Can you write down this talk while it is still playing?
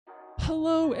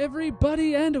Hello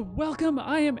everybody and welcome.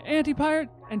 I am Antipirate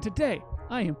and today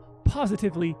I am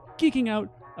positively geeking out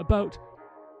about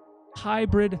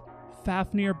hybrid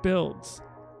Fafnir builds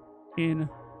in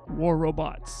War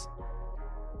Robots.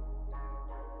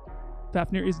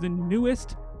 Fafnir is the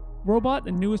newest robot,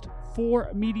 the newest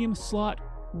 4 medium slot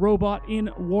robot in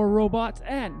War Robots,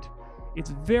 and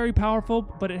it's very powerful,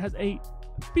 but it has a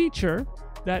feature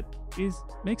that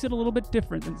makes it a little bit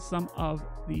different than some of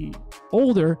the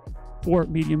older 4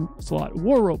 medium slot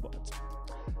war robots.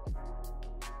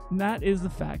 And that is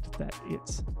the fact that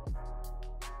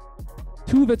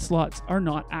 2 of its slots are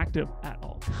not active at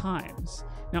all times.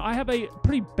 Now, I have a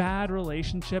pretty bad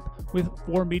relationship with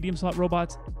 4 medium slot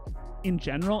robots in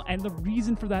general, and the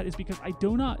reason for that is because I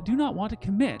do not want to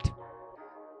commit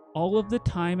all of the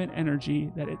time and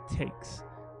energy that it takes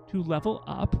to level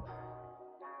up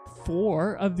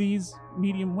 4 of these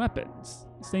medium weapons,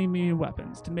 same medium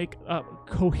weapons, to make a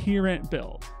coherent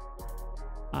build.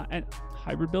 And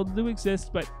hybrid builds do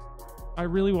exist, but I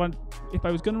really want, if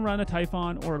I was going to run a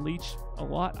Typhon or a Leech a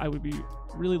lot, I would be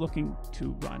really looking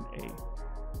to run a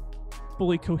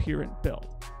fully coherent build.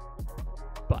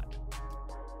 But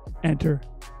enter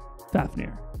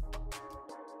Fafnir.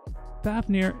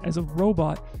 Fafnir, as a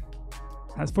robot,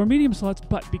 has 4 medium slots,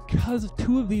 but because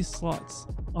 2 of these slots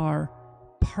are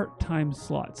part-time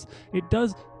slots, it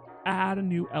does add a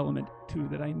new element to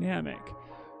the dynamic.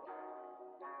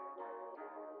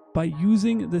 By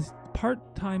using the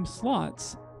part-time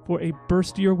slots for a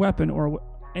burstier weapon, or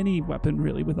any weapon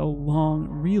really with a long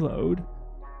reload,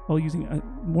 while using a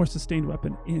more sustained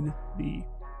weapon in the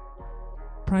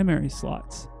primary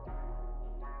slots,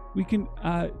 we can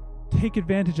take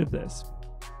advantage of this.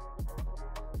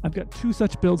 I've got 2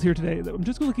 such builds here today that I'm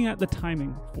just looking at the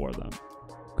timing for them.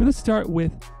 I'm going to start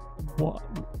with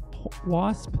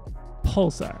Wasp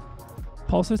Pulsar.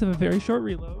 Pulsars have a very short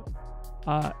reload.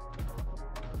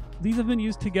 These have been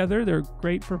used together. They're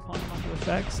great for applying onto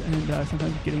effects and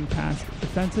sometimes getting past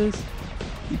defenses.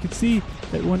 You can see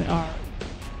that when our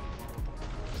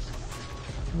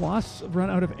Wasps run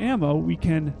out of ammo, we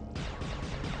can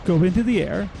go into the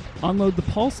air, unload the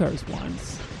Pulsars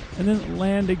once, and then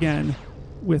land again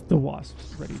with the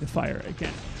Wasps ready to fire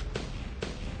again.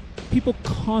 People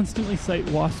constantly cite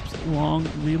Wasp's long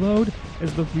reload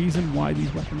as the reason why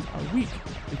these weapons are weak.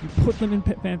 If you put them in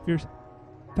Fafnir's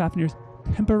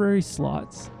temporary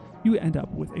slots, you end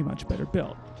up with a much better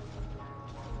build.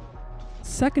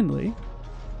 Secondly,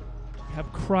 we have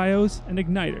Cryos and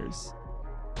Igniters.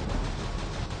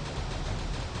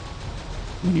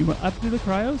 When you up to the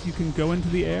Cryos, you can go into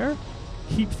the air,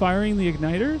 keep firing the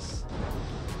Igniters,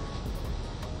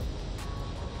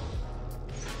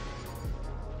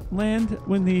 land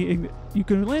when you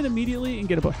can land immediately and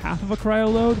get about half of a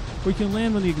cryo load, or you can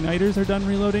land when the igniters are done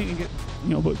reloading and get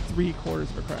about 3/4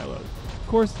 of a cryo load. Of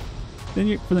course,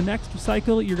 then for the next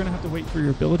cycle, you're going to have to wait for your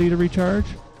ability to recharge,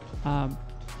 but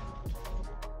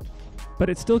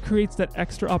it still creates that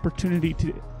extra opportunity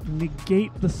to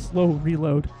negate the slow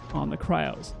reload on the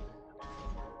cryos.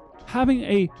 Having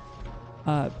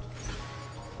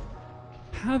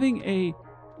a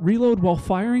reload while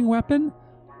firing weapon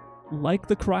like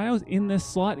the Cryos in this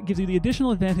slot gives you the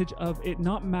additional advantage of it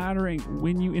not mattering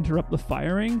when you interrupt the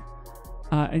firing,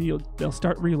 and they'll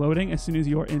start reloading as soon as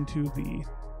you're into the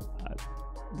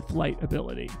flight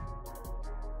ability.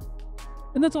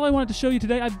 And that's all I wanted to show you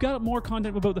today. I've got more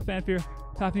content about the Fafnir.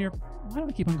 Why do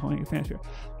I keep on calling it Fafnir?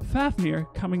 Fafnir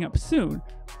coming up soon.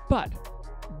 But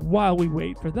while we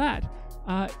wait for that,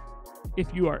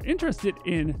 if you are interested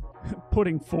in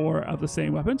putting 4 of the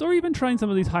same weapons, or even trying some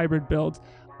of these hybrid builds,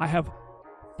 I have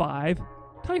 5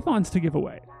 Typhons to give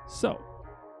away. So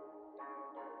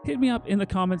hit me up in the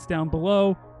comments down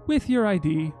below with your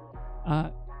ID.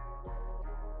 I'm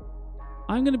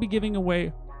going to be giving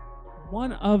away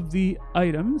one of the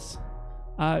items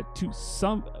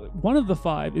one of the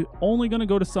 5 is only going to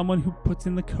go to someone who puts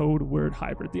in the code word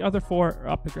hybrid. The other 4 are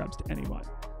up for grabs to anyone.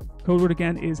 Code word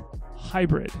again is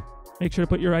hybrid. Make sure to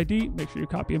put your ID, make sure you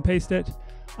copy and paste it.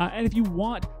 And if you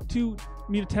want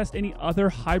me to test any other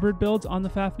hybrid builds on the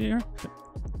Fafnir,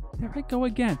 there I go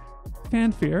again.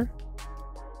 Fafnir.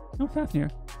 No, Fafnir.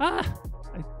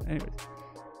 Anyways.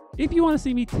 If you want to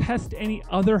see me test any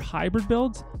other hybrid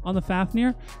builds on the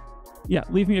Fafnir, yeah,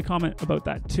 leave me a comment about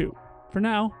that too. For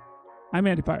now, I'm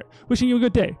Antipirate, wishing you a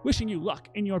good day, wishing you luck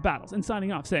in your battles, and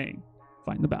signing off saying,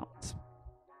 find the balance.